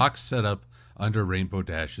have a box set up under Rainbow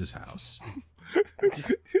Dash's house.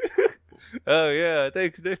 Oh yeah,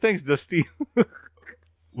 thanks, Dusty.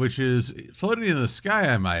 Which is floating in the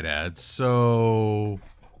sky, I might add. So,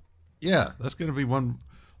 yeah, that's going to be one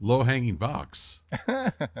low-hanging box.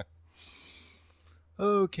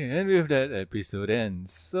 Okay, and with that, episode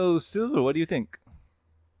ends. So, Silver, what do you think?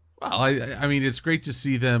 Well, I mean, it's great to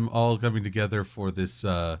see them all coming together for this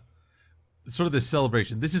sort of this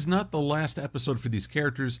celebration. This is not the last episode for these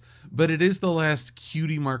characters, but it is the last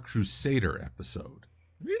Cutie Mark Crusader episode.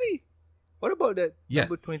 Really? What about that Yeah.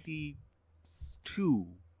 number 22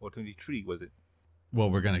 or 23, was it? Well,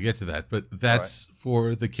 we're going to get to that, but that's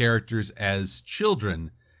for the characters as children.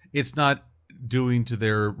 It's not doing to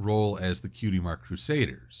their role as the Cutie Mark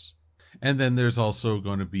Crusaders. And then there's also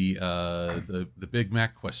going to be the Big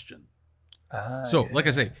Mac question. So, like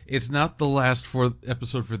I say, it's not the last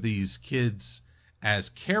episode for these kids as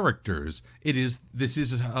characters. This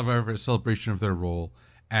is, however, a celebration of their role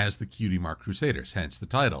as the Cutie Mark Crusaders, hence the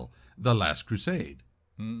title, The Last Crusade.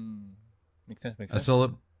 Makes sense.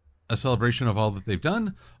 A celebration of all that they've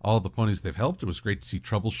done, all the ponies they've helped. It was great to see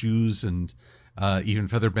Troubleshoes and even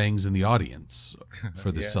Featherbangs in the audience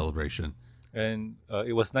for this celebration. And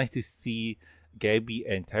it was nice to see Gabby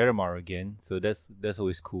and Terramar again, so that's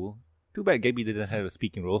always cool. Too bad Gabby didn't have a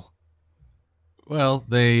speaking role. Well,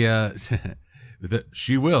 they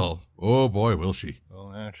she will. Oh boy, will she.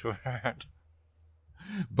 Oh, yeah, sure.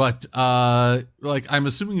 But like I'm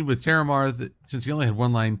assuming with Terramar that since he only had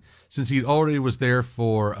one line, since he already was there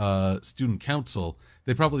for student council,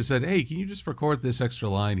 they probably said, "Hey, can you just record this extra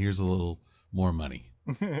line? Here's a little more money."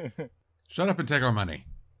 Shut up and take our money.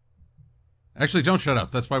 Actually, don't shut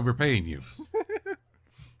up. That's why we're paying you.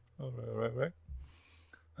 All right.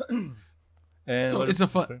 And so it's a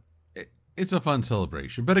fun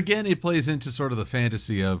celebration, but again, it plays into sort of the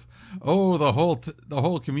fantasy of, oh, the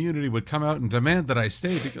whole community would come out and demand that I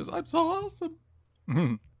stay because I'm so awesome.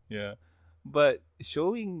 Yeah, but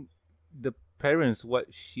showing the parents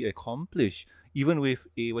what she accomplished, even with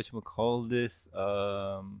a whatchamacallit,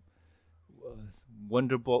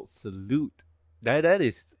 Wonderbolt salute, that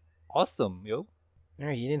is awesome, yo.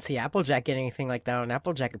 You didn't see Applejack get anything like that on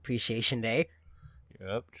Applejack Appreciation Day.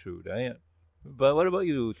 Yep, true that. But what about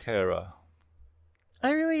you, Tara?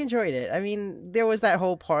 I really enjoyed it. I mean, there was that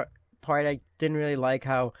whole part I didn't really like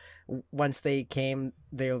how once they came,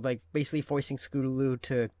 they were like basically forcing Scootaloo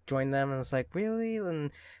to join them, and it's like, really? And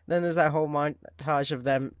then there's that whole montage of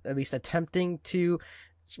them at least attempting to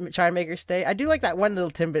try to make her stay. I do like that one little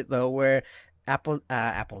tidbit though, where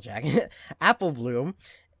Applejack, Apple Bloom,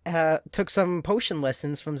 took some potion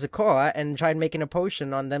lessons from Zecora and tried making a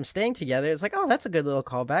potion on them staying together. It's like, oh, that's a good little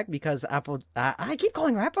callback because I keep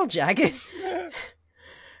calling her Applejack.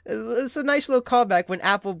 It's a nice little callback when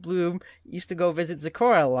Apple Bloom used to go visit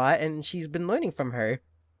Zecora a lot, and she's been learning from her.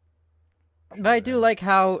 But I do like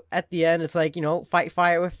how at the end it's like, fight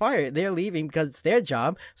fire with fire. They're leaving because it's their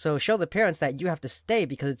job, so show the parents that you have to stay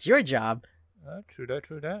because it's your job. True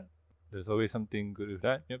that. There's always something good with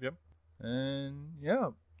that. Yep. And yeah,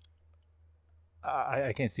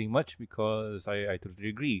 I can't say much because I totally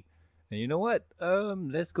agree. And you know what?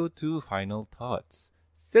 Let's go to final thoughts.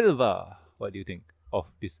 Silva, what do you think of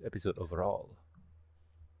this episode overall?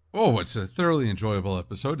 Oh, it's a thoroughly enjoyable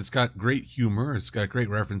episode. It's got great humor. It's got great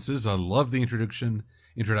references. I love the introduction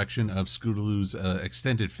of Scootaloo's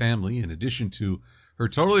extended family, in addition to her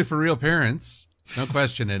totally for real parents. No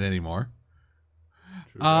question it anymore.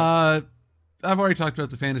 I've already talked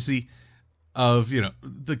about the fantasy of,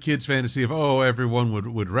 the kids' fantasy of, oh, everyone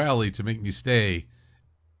would rally to make me stay.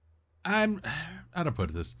 How to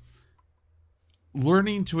put this?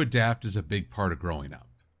 Learning to adapt is a big part of growing up.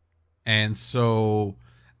 And so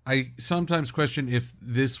I sometimes question if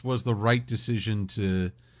this was the right decision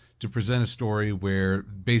to present a story where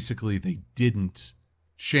basically they didn't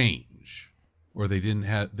change or they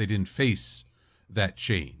didn't face that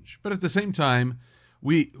change. But at the same time,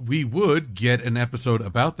 we would get an episode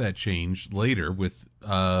about that change later with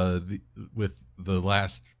the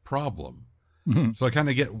last problem. Mm-hmm. So I kind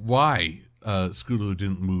of get why Scootaloo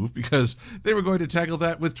didn't move, because they were going to tackle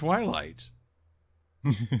that with Twilight.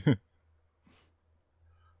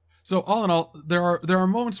 So all in all, there are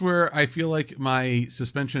moments where I feel like my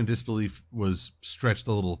suspension of disbelief was stretched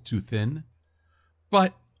a little too thin,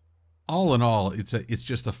 but all in all, it's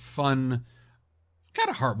just a fun, kind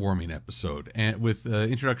of heartwarming episode, and with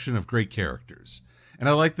introduction of great characters. And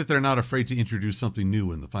I like that they're not afraid to introduce something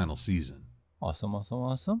new in the final season.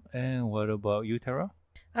 Awesome. And what about you, Tara?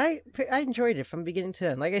 I enjoyed it from beginning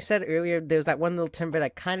to end. Like I said earlier, there's that one little tidbit I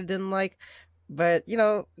kind of didn't like, but you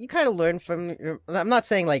kind of learn from I'm not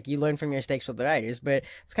saying like you learn from your mistakes with the writers, but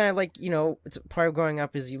it's kind of like it's part of growing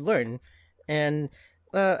up is you learn. And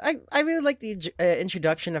I really like the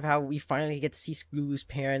introduction of how we finally get to see Screw's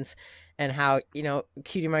parents, and how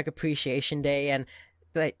Cutie Mark Appreciation Day, and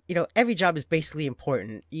that every job is basically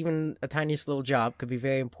important. Even a tiniest little job could be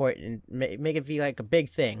very important and make it feel like a big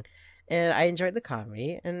thing. And I enjoyed the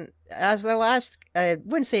comedy. And as the last, I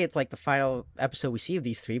wouldn't say it's like the final episode we see of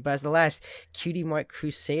these three, but as the last Cutie Mark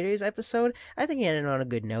Crusaders episode, I think it ended on a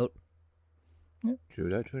good note. Yeah, true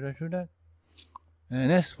that.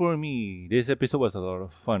 And as for me, this episode was a lot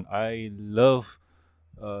of fun. I love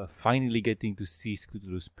finally getting to see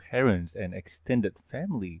Scootaloo's parents and extended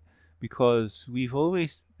family, because we've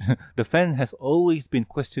always, the fan has always been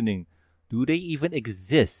questioning, do they even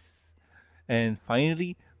exist? And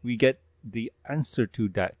finally, we get the answer to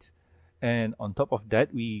that. And on top of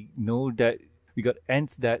that, we know that we got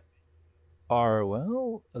ants that are,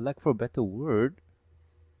 well, lack for a better word,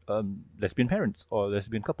 lesbian parents or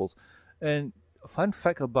lesbian couples. And a fun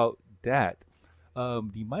fact about that,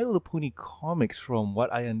 the My Little Pony comics, from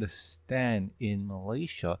what I understand in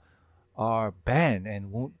Malaysia, are banned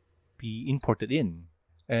and won't be imported in.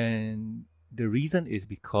 And the reason is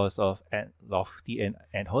because of Aunt Lofty and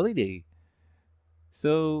Aunt Holiday.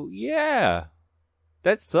 So, yeah,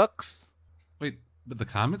 that sucks. Wait, but the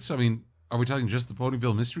comics? I mean, are we talking just the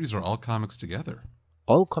Ponyville Mysteries or all comics together?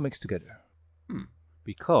 All comics together.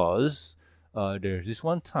 Because there's this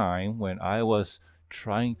one time when I was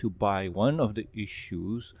trying to buy one of the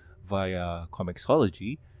issues via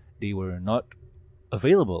Comixology. They were not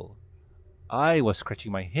available. I was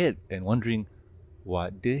scratching my head and wondering,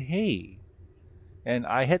 what the hey? And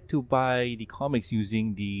I had to buy the comics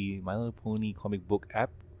using the My Little Pony comic book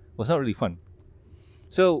app. It was not really fun.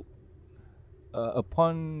 So,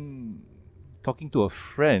 upon talking to a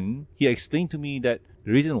friend, he explained to me that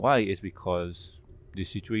the reason why is because this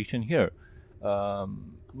situation here.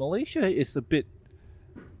 Malaysia is a bit,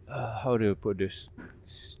 how do I put this,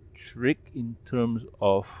 strict in terms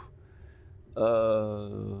of,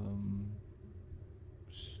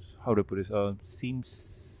 how do I put this,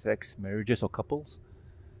 same-sex marriages or couples.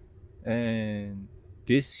 And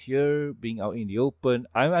this year, being out in the open,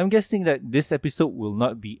 I'm guessing that this episode will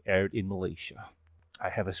not be aired in Malaysia. I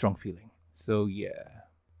have a strong feeling. So yeah.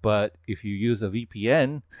 But if you use a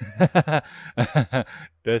VPN,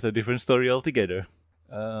 that's a different story altogether.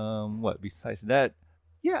 What besides that?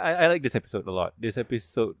 Yeah, I like this episode a lot. This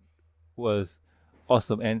episode was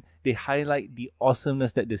awesome, and they highlight the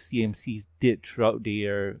awesomeness that the CMCs did throughout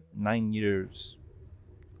their 9 years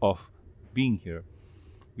of being here.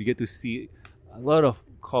 We get to see a lot of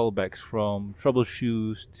callbacks from Trouble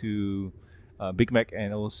Shoes to Big Mac,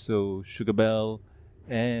 and also Sugar Bell,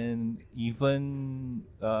 and even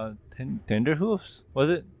Tenderhoofs, was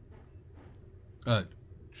it?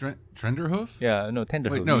 Trenderhoof? Yeah, no,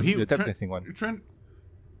 Tenderhoof. Wait, no, the tap dancing one.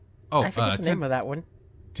 I forget the name of that one.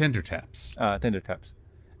 Tender Taps. Tender Taps.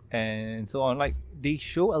 And so on. Like, they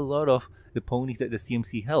show a lot of the ponies that the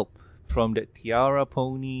CMC help. From that Tiara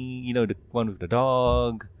pony, the one with the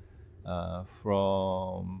dog.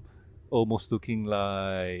 From almost looking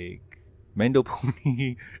like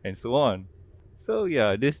MandoPony, and so on. So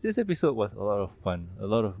yeah, this episode was a lot of fun. A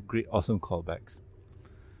lot of great, awesome callbacks.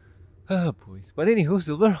 Oh, boys. But anywho,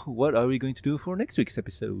 Silver, what are we going to do for next week's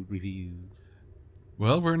episode review?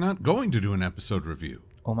 Well, we're not going to do an episode review.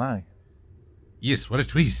 Oh my. Yes, what a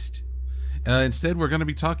twist. Instead, we're going to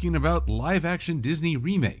be talking about live-action Disney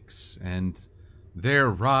remakes and their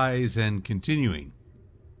rise and continuing.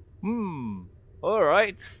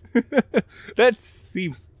 Alright. That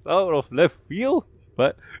seems out of left field.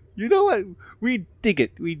 But you know what? We dig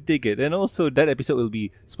it. And also, that episode will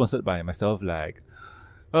be sponsored by myself. Like,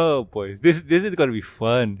 oh boys, this is gonna be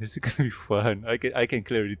fun. I can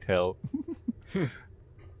clearly tell.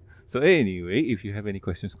 So anyway, if you have any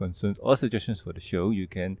questions, concerns, or suggestions for the show, you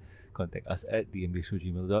can contact us at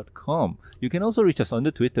thembsshow@gmail.com. You can also reach us on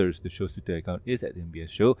the Twitters. The show's Twitter account is at the MBS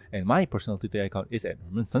Show, and my personal Twitter account is at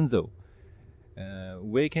Norman Sanzo.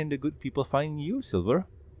 Where can the good people find you, Silver?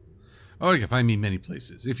 Oh, you can find me many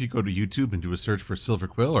places. If you go to YouTube and do a search for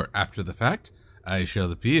Silver-Quill or After the Fact, I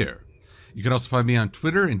shall appear. You can also find me on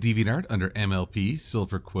Twitter and DeviantArt under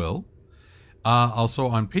MLP-Silver-Quill. Also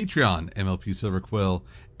on Patreon, MLP-Silver-Quill,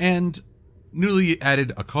 and newly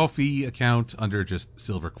added a Ko-fi account under just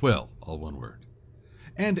Silver-Quill, all one word.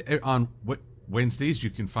 And on Wednesdays,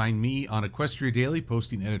 you can find me on Equestria Daily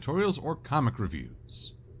posting editorials or comic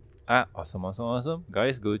reviews. Awesome.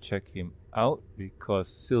 Guys, go check him out because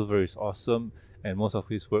Silver is awesome and most of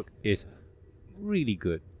his work is really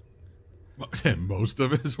good. Most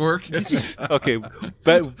of his work. Okay,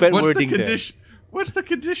 bad What's wording the there. condition? What's the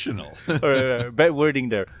conditional? Bad wording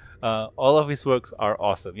there. All of his works are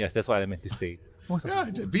awesome. Yes, that's what I meant to say. Most of Yeah,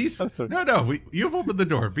 I'm sorry. No. You've opened the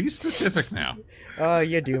door. Be specific now. Oh,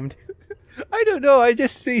 you're doomed. I don't know. I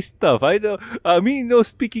just say stuff. I don't. Me no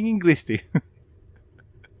speaking English.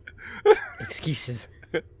 Excuses.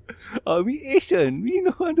 Me Asian. Me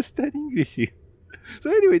no understand English.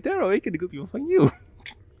 So anyway, Tara, where can the good people find you?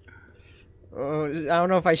 I don't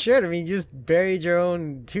know if I should. I mean, you just buried your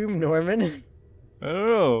own tomb, Norman. I don't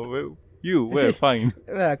know. Where? Fine.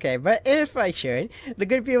 Okay, but if I should, the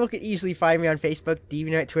good people could easily find me on Facebook,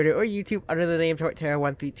 DeviantArt, Twitter, or YouTube under the name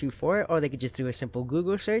Torterra1324, or they could just do a simple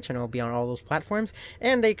Google search and I'll be on all those platforms.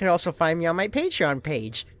 And they could also find me on my Patreon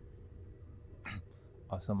page.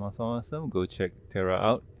 Awesome. Go check Terra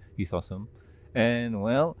out. He's awesome. And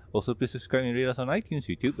well, also please subscribe and rate us on iTunes,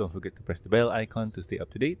 YouTube. Don't forget to press the bell icon to stay up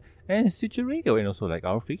to date. And Stitcher Radio, and also like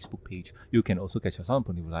our Facebook page. You can also catch us on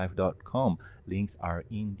ponyvillelive.com. Links are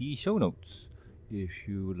in the show notes. If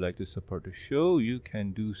you would like to support the show, you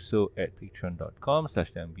can do so at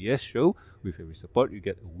patreon.com/MBS show. With every support, you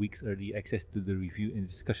get a week's early access to the review and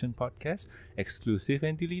discussion podcast, exclusive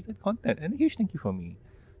and deleted content, and a huge thank you from me.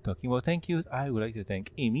 Talking about thank yous, I would like to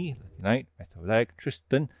thank Amy, Lucky Knight, Master Black,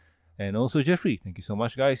 Tristan, and also Jeffrey. Thank you so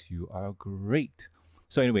much, guys. You are great.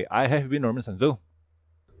 So anyway, I have been Norman Sanzo.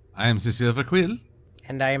 I am Silver-Quill.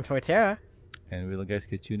 And I am Torterra. And we'll guys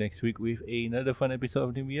catch you next week with another fun episode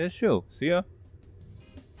of the MBS show. See ya.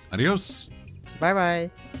 Adios. Bye-bye.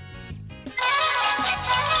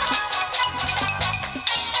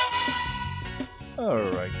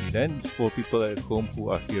 Alrighty then, for people at home who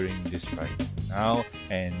are hearing this right now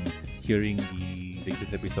and hearing the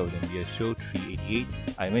latest episode of MBS show 388,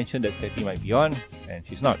 I mentioned that Seti might be on, and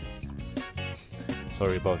she's not.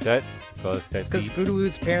 Sorry about that, because Seti... It's because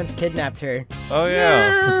Scootaloo's parents kidnapped her. Oh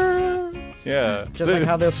yeah! Yeah. Just like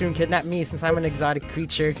how they'll soon kidnap me since I'm an exotic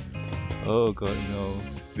creature. Oh god, no.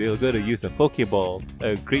 They're gonna use a Pokeball,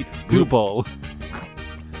 a great blue ball.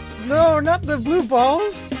 No, not the blue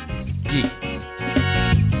balls! Geek.